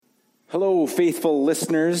Hello, faithful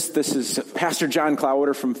listeners. This is Pastor John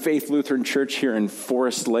Klawiter from Faith Lutheran Church here in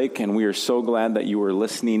Forest Lake, and we are so glad that you are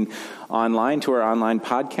listening online to our online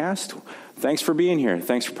podcast. Thanks for being here.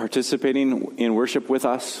 Thanks for participating in worship with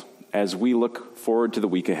us as we look forward to the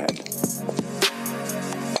week ahead.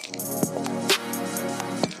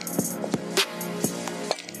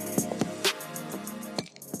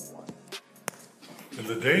 In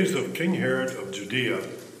the days of King Herod of Judea,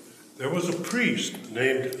 there was a priest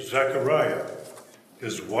named Zechariah.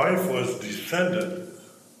 His wife was descended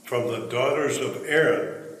from the daughters of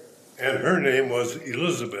Aaron, and her name was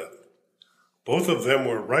Elizabeth. Both of them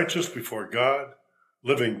were righteous before God,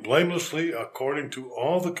 living blamelessly according to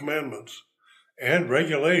all the commandments and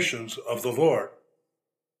regulations of the Lord.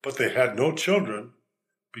 But they had no children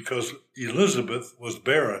because Elizabeth was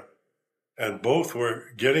barren, and both were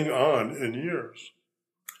getting on in years.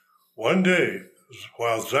 One day,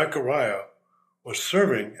 while Zechariah was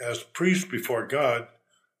serving as priest before God,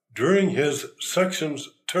 during his section's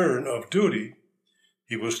turn of duty,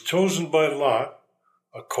 he was chosen by lot,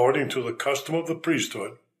 according to the custom of the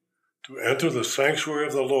priesthood, to enter the sanctuary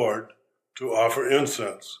of the Lord to offer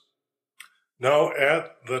incense. Now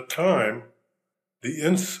at the time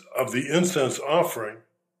of the incense offering,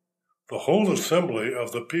 the whole assembly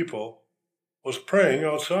of the people was praying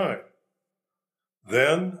outside.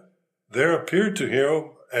 Then there appeared to him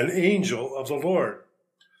an angel of the Lord,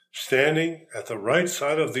 standing at the right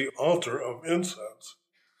side of the altar of incense.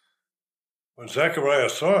 When Zechariah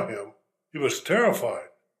saw him, he was terrified,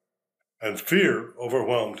 and fear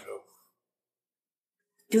overwhelmed him.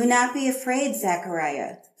 Do not be afraid,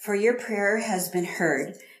 Zechariah, for your prayer has been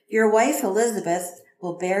heard. Your wife Elizabeth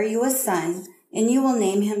will bear you a son, and you will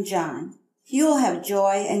name him John. He will have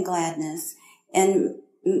joy and gladness, and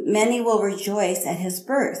many will rejoice at his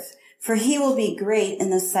birth. For he will be great in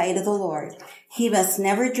the sight of the Lord. He must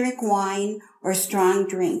never drink wine or strong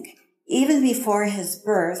drink. Even before his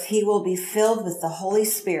birth, he will be filled with the Holy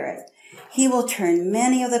Spirit. He will turn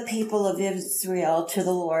many of the people of Israel to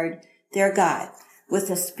the Lord, their God. With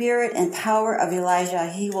the spirit and power of Elijah,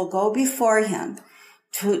 he will go before him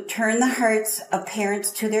to turn the hearts of parents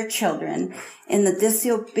to their children and the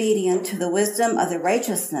disobedient to the wisdom of the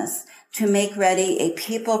righteousness, to make ready a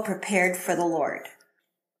people prepared for the Lord.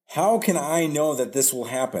 How can I know that this will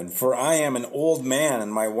happen? For I am an old man,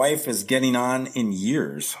 and my wife is getting on in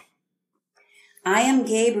years. I am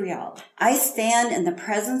Gabriel. I stand in the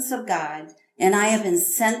presence of God, and I have been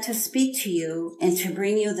sent to speak to you and to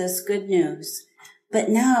bring you this good news. But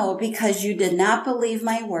now, because you did not believe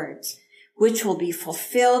my words, which will be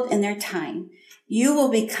fulfilled in their time, you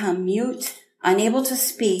will become mute, unable to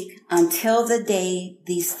speak until the day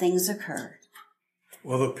these things occur.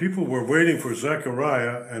 Well, the people were waiting for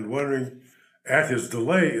Zechariah and wondering at his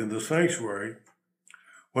delay in the sanctuary.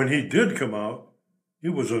 When he did come out, he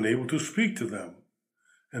was unable to speak to them,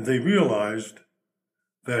 and they realized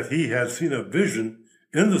that he had seen a vision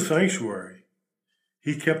in the sanctuary.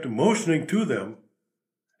 He kept motioning to them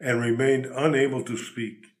and remained unable to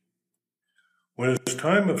speak. When his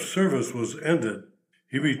time of service was ended,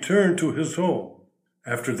 he returned to his home.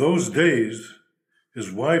 After those days, his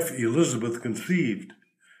wife Elizabeth conceived,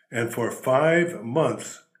 and for 5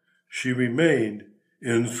 months she remained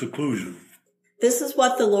in seclusion. This is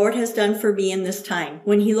what the Lord has done for me in this time,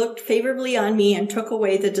 when he looked favorably on me and took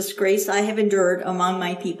away the disgrace I have endured among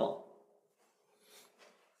my people.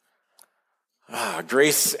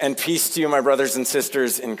 Grace and peace to you, my brothers and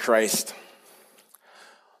sisters in Christ.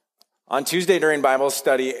 On Tuesday during Bible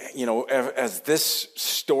study, as this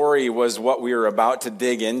story was what we were about to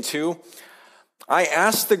dig into, I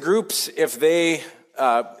asked the groups if they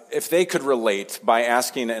could relate by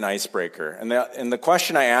asking an icebreaker. And the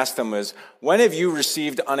question I asked them was, when have you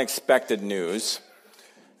received unexpected news?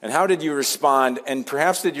 And how did you respond? And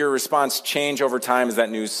perhaps did your response change over time as that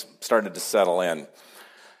news started to settle in?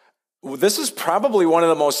 This is probably one of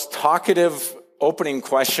the most talkative opening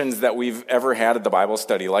questions that we've ever had at the Bible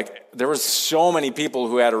study. There was so many people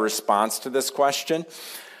who had a response to this question.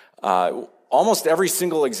 Almost every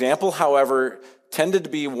single example, however, tended to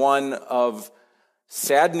be one of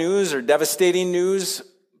sad news or devastating news,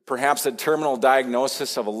 perhaps a terminal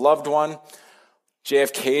diagnosis of a loved one.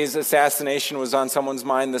 JFK's assassination was on someone's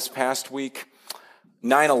mind this past week.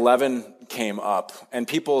 9/11 came up, and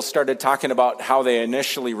people started talking about how they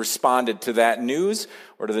initially responded to that news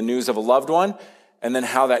or to the news of a loved one, and then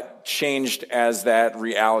how that changed as that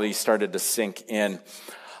reality started to sink in.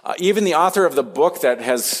 Even the author of the book that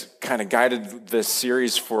has kind of guided this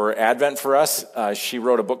series for Advent for us, she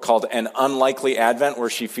wrote a book called An Unlikely Advent, where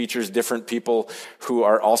she features different people who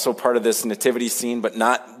are also part of this nativity scene, but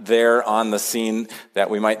not there on the scene that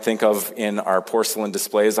we might think of in our porcelain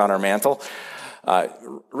displays on our mantle.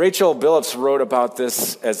 Rachel Billups wrote about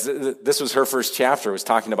this as this was her first chapter, was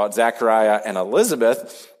talking about Zechariah and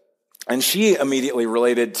Elizabeth. And she immediately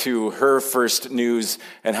related to her first news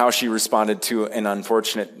and how she responded to an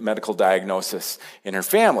unfortunate medical diagnosis in her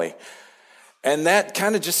family. And that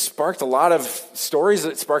kind of just sparked a lot of stories.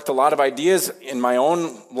 It sparked a lot of ideas. In my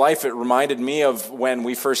own life, it reminded me of when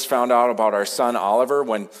we first found out about our son, Oliver.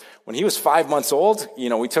 When he was 5 months old,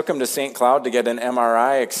 we took him to St. Cloud to get an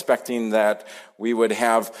MRI, expecting that we would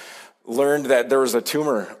have learned that there was a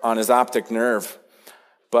tumor on his optic nerve.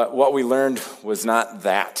 But what we learned was not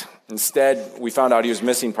that. Instead, we found out he was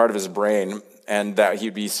missing part of his brain and that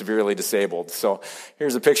he'd be severely disabled. So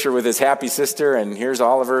here's a picture with his happy sister, and here's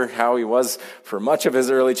Oliver, how he was for much of his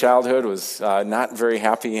early childhood, was not very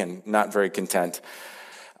happy and not very content.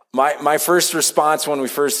 My first response when we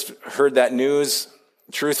first heard that news,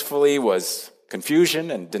 truthfully, was confusion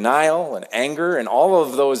and denial and anger and all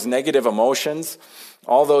of those negative emotions,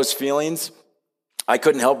 all those feelings. I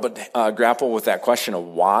couldn't help but grapple with that question of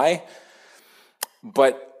why.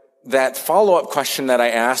 But that follow-up question that I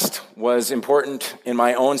asked was important in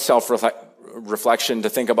my own self-reflection to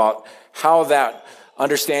think about how that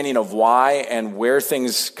understanding of why and where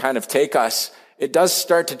things kind of take us, it does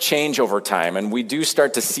start to change over time, and we do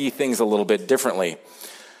start to see things a little bit differently.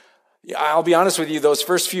 I'll be honest with you, those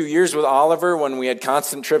first few years with Oliver, when we had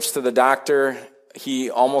constant trips to the doctor,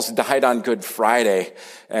 he almost died on Good Friday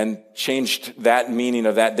and changed that meaning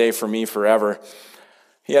of that day for me forever.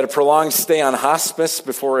 He had a prolonged stay on hospice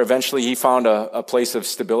before eventually he found a place of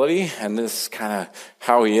stability, and this is kind of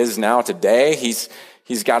how he is now today. He's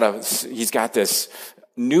got this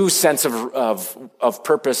new sense of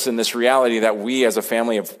purpose and this reality that we as a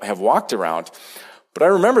family have walked around. But I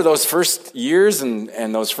remember those first years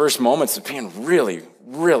and those first moments of being really,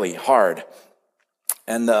 really hard.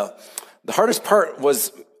 And the hardest part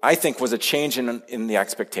was, I think, was a change in the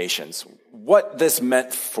expectations, what this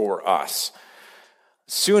meant for us.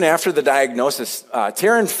 Soon after the diagnosis,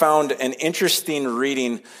 Taryn found an interesting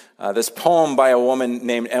reading, this poem by a woman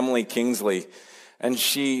named Emily Kingsley. And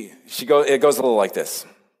it goes a little like this.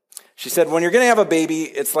 She said, "When you're going to have a baby,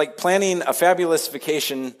 it's like planning a fabulous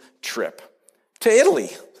vacation trip to Italy.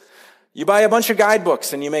 You buy a bunch of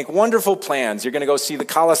guidebooks and you make wonderful plans. You're going to go see the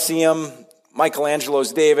Colosseum,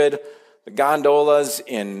 Michelangelo's David, the gondolas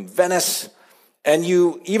in Venice, and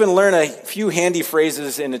you even learn a few handy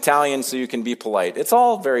phrases in Italian so you can be polite. It's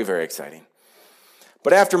all very, very exciting.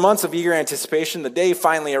 But after months of eager anticipation, the day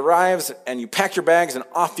finally arrives, and you pack your bags and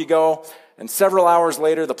off you go, and several hours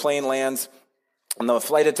later, the plane lands, and the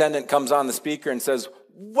flight attendant comes on the speaker and says,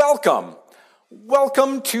 'Welcome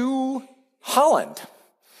to Holland.'"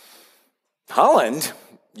 "Holland,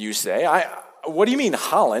 you say? What do you mean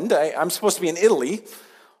Holland? I'm supposed to be in Italy.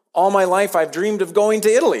 All my life I've dreamed of going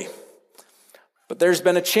to Italy. But there's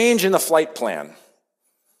been a change in the flight plan.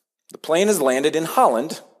 The plane has landed in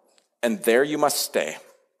Holland, and there you must stay.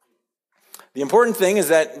 The important thing is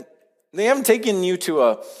that they haven't taken you to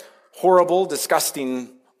a horrible,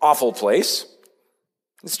 disgusting, awful place.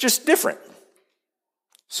 It's just different.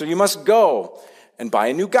 So you must go and buy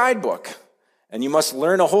a new guidebook, and you must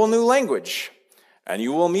learn a whole new language, and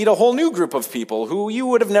you will meet a whole new group of people who you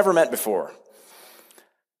would have never met before.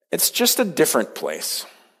 It's just a different place.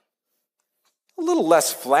 A little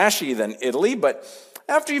less flashy than Italy, but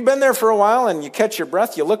after you've been there for a while and you catch your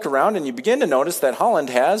breath, you look around and you begin to notice that Holland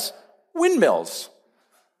has windmills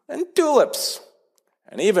and tulips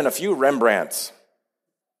and even a few Rembrandts.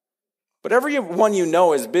 But everyone you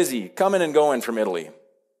know is busy coming and going from Italy,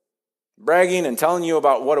 bragging and telling you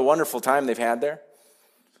about what a wonderful time they've had there.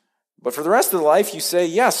 But for the rest of the life, you say,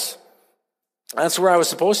 yes, that's where I was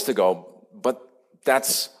supposed to go, but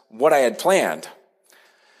that's what I had planned.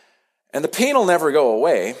 And the pain will never go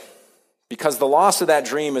away because the loss of that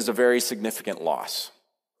dream is a very significant loss.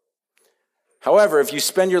 However, if you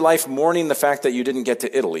spend your life mourning the fact that you didn't get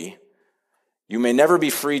to Italy, you may never be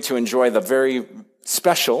free to enjoy the very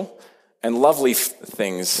special and lovely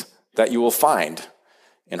things that you will find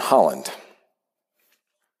in Holland."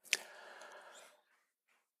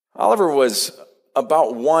 Oliver was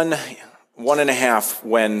about one and a half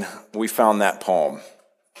when we found that poem.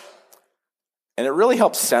 And it really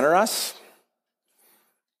helps center us.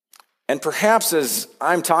 And perhaps as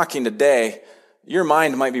I'm talking today, your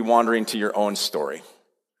mind might be wandering to your own story.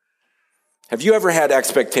 Have you ever had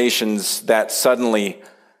expectations that suddenly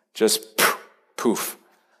just poof,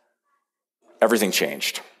 everything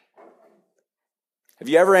changed. Have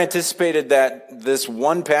you ever anticipated that this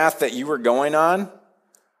one path that you were going on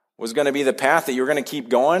was going to be the path that you were going to keep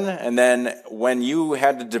going, and then when you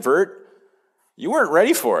had to divert, you weren't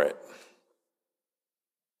ready for it?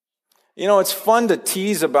 You know, it's fun to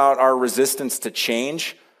tease about our resistance to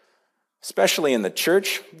change, especially in the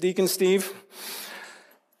church, Deacon Steve.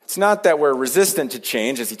 It's not that we're resistant to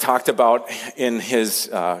change, as he talked about in his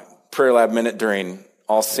prayer lab minute during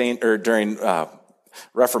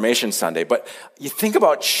Reformation Sunday, but you think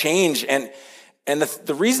about change, and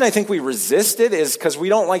the reason I think we resist it is because we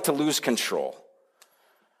don't like to lose control.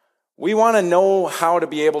 We want to know how to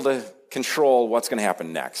be able to control what's going to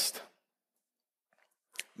happen next.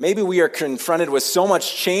 Maybe we are confronted with so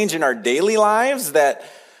much change in our daily lives that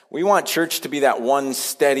we want church to be that one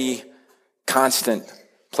steady, constant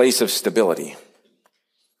place of stability.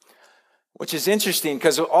 Which is interesting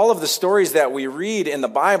because all of the stories that we read in the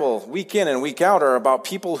Bible week in and week out are about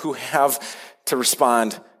people who have to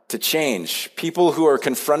respond to change, people who are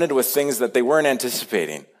confronted with things that they weren't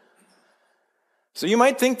anticipating. So you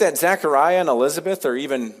might think that Zechariah and Elizabeth, or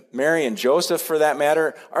even Mary and Joseph for that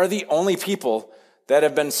matter, are the only people that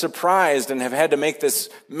have been surprised and have had to make this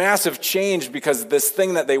massive change because this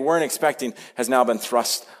thing that they weren't expecting has now been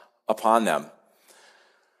thrust upon them.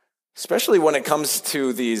 Especially when it comes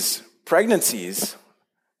to these pregnancies.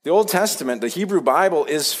 The Old Testament, the Hebrew Bible,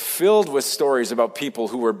 is filled with stories about people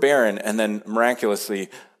who were barren and then miraculously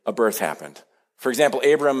a birth happened. For example,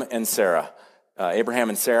 Abraham and Sarah,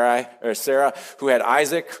 who had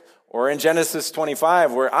Isaac, or in Genesis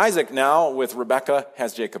 25, where Isaac now with Rebekah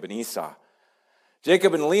has Jacob and Esau.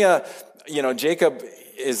 Jacob and Leah, Jacob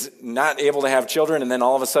is not able to have children, and then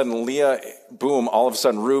all of a sudden Leah, boom, all of a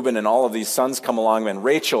sudden Reuben and all of these sons come along, and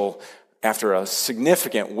Rachel, after a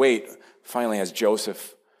significant wait, finally has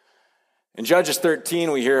Joseph. In Judges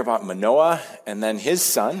 13, we hear about Manoah and then his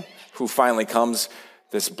son, who finally comes,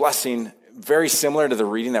 this blessing, very similar to the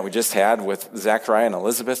reading that we just had with Zechariah and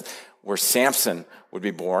Elizabeth, where Samson would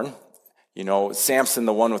be born. You know, Samson,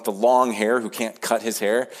 the one with the long hair who can't cut his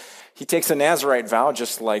hair. He takes a Nazirite vow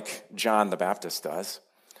just like John the Baptist does.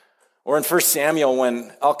 Or in 1 Samuel,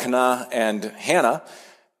 when Elkanah and Hannah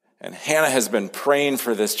has been praying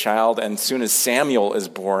for this child, and as soon as Samuel is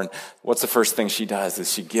born, what's the first thing she does?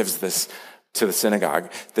 Is she gives this to the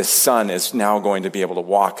synagogue. This son is now going to be able to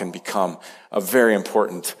walk and become a very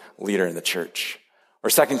important leader in the church. Or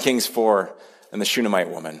 2 Kings 4 and the Shunammite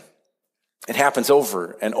woman. It happens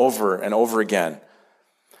over and over and over again.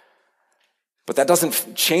 But that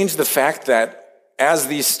doesn't change the fact that as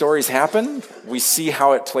these stories happen, we see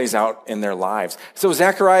how it plays out in their lives. So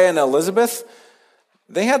Zechariah and Elizabeth,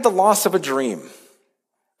 they had the loss of a dream.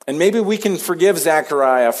 And maybe we can forgive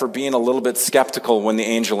Zechariah for being a little bit skeptical when the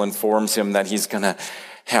angel informs him that he's going to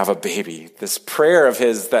have a baby. This prayer of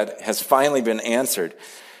his that has finally been answered.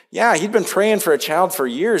 Yeah, he'd been praying for a child for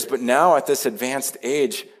years, but now at this advanced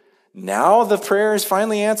age, now the prayer is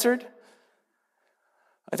finally answered?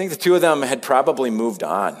 I think the two of them had probably moved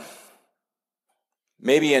on.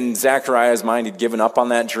 Maybe in Zechariah's mind, he'd given up on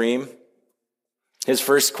that dream. His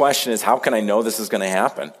first question is, how can I know this is going to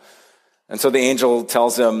happen? And so the angel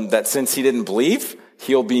tells him that since he didn't believe,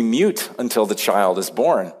 he'll be mute until the child is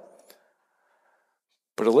born.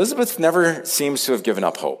 But Elizabeth never seems to have given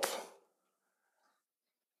up hope.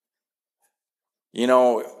 You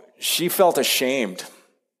know, she felt ashamed.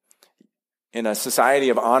 In a society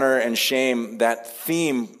of honor and shame, that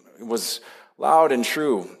theme was loud and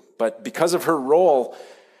true. But because of her role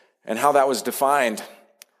and how that was defined,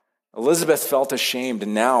 Elizabeth felt ashamed,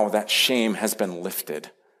 and now that shame has been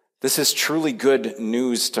lifted. This is truly good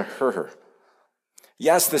news to her.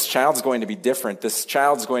 Yes, this child's going to be different. This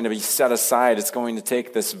child's going to be set aside. It's going to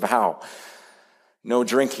take this vow. No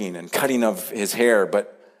drinking and cutting of his hair,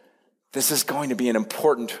 but this is going to be an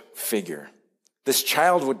important figure. This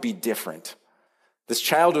child would be different. This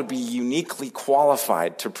child would be uniquely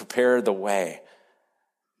qualified to prepare the way.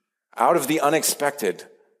 Out of the unexpected,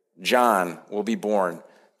 John will be born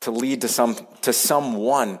to lead to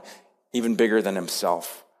someone even bigger than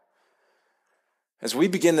himself. As we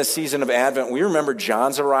begin the season of Advent, we remember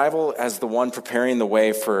John's arrival as the one preparing the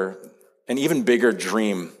way for an even bigger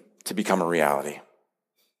dream to become a reality.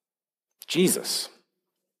 Jesus.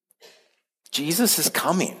 Jesus is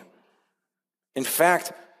coming. In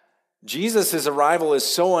fact, Jesus' arrival is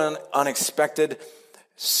so unexpected,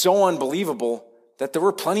 so unbelievable, that there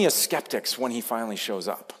were plenty of skeptics when he finally shows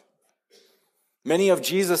up. Many of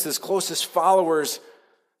Jesus' closest followers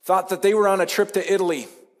thought that they were on a trip to Italy,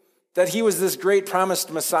 that he was this great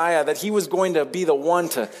promised Messiah, that he was going to be the one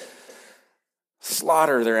to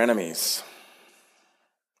slaughter their enemies.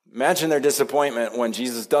 Imagine their disappointment when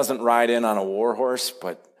Jesus doesn't ride in on a war horse,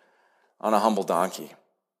 but on a humble donkey.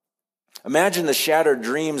 Imagine the shattered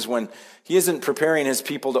dreams when he isn't preparing his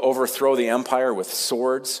people to overthrow the empire with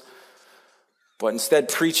swords, but instead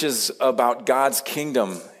preaches about God's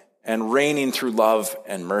kingdom and reigning through love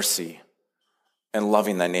and mercy and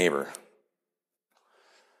loving thy neighbor.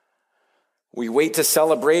 We wait to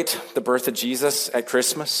celebrate the birth of Jesus at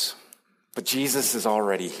Christmas, but Jesus is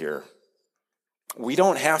already here. We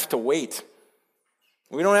don't have to wait.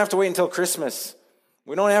 We don't have to wait until Christmas.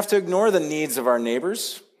 We don't have to ignore the needs of our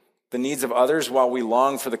neighbors, the needs of others while we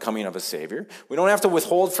long for the coming of a Savior. We don't have to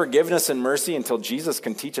withhold forgiveness and mercy until Jesus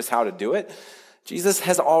can teach us how to do it. Jesus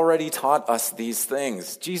has already taught us these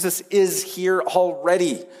things. Jesus is here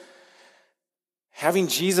already. Having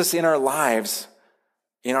Jesus in our lives,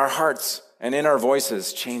 in our hearts, and in our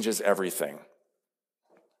voices changes everything.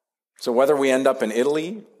 So whether we end up in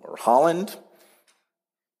Italy or Holland,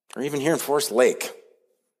 or even here in Forest Lake,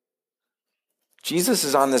 Jesus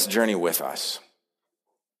is on this journey with us.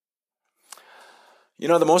 You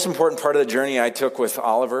know, the most important part of the journey I took with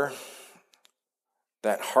Oliver,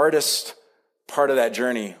 that hardest part of that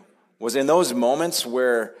journey, was in those moments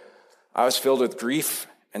where I was filled with grief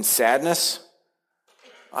and sadness.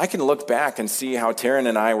 I can look back and see how Taryn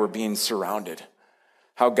and I were being surrounded,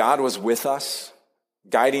 how God was with us,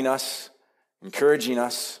 guiding us, encouraging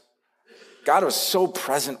us. God was so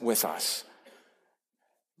present with us.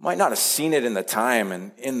 Might not have seen it in the time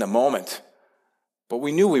and in the moment, but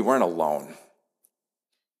we knew we weren't alone.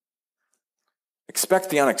 Expect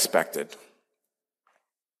the unexpected,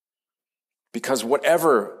 because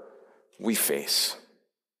whatever we face,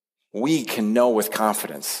 we can know with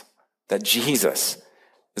confidence that Jesus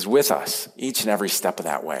is with us each and every step of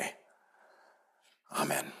that way.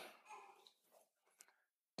 Amen.